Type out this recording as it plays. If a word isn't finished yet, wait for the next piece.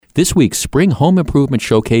This week's Spring Home Improvement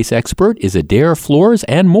Showcase expert is Adair Floors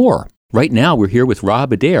and More. Right now, we're here with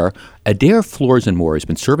Rob Adair. Adair Floors and More has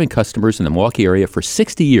been serving customers in the Milwaukee area for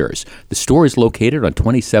 60 years. The store is located on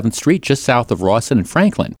 27th Street, just south of Rawson and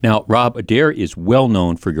Franklin. Now, Rob, Adair is well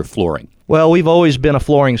known for your flooring. Well, we've always been a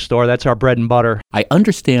flooring store. That's our bread and butter. I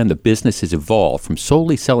understand the business has evolved from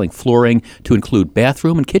solely selling flooring to include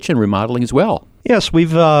bathroom and kitchen remodeling as well. Yes,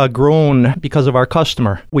 we've grown because of our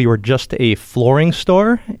customer. We were just a flooring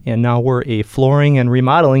store, and now we're a flooring and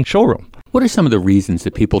remodeling showroom. What are some of the reasons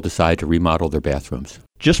that people decide to remodel their bathrooms?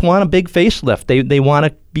 Just want a big facelift. They want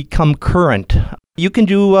to become current. You can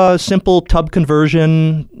do a simple tub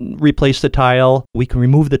conversion, replace the tile. We can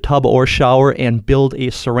remove the tub or shower and build a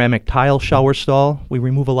ceramic tile shower stall. We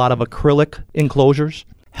remove a lot of acrylic enclosures.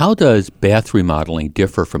 How does bath remodeling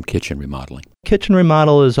differ from kitchen remodeling? Kitchen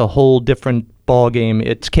remodel is a whole different ballgame.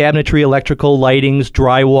 It's cabinetry, electrical, lightings,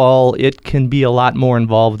 drywall. It can be a lot more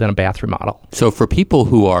involved than a bath remodel. So for people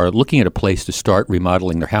who are looking at a place to start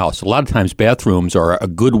remodeling their house, a lot of times bathrooms are a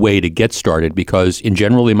good way to get started because in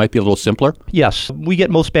general they might be a little simpler? Yes. We get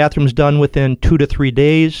most bathrooms done within 2 to 3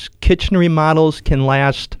 days. Kitchen remodels can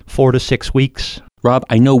last 4 to 6 weeks. Rob,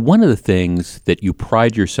 I know one of the things that you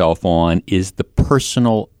pride yourself on is the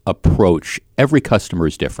personal approach. Every customer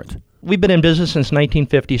is different. We've been in business since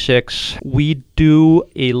 1956. We do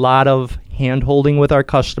a lot of hand-holding with our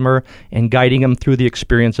customer and guiding them through the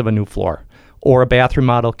experience of a new floor or a bath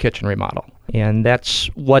remodel, kitchen remodel. And that's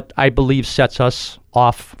what I believe sets us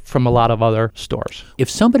off from a lot of other stores. If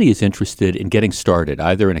somebody is interested in getting started,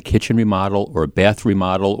 either in a kitchen remodel or a bath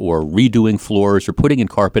remodel or redoing floors or putting in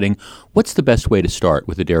carpeting, what's the best way to start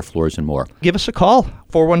with Adair Floors and More? Give us a call,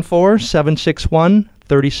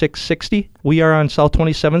 414-761-3660. We are on South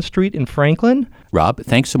 27th Street in Franklin. Rob,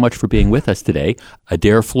 thanks so much for being with us today.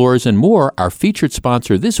 Adair Floors and More, our featured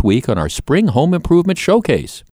sponsor this week on our Spring Home Improvement Showcase.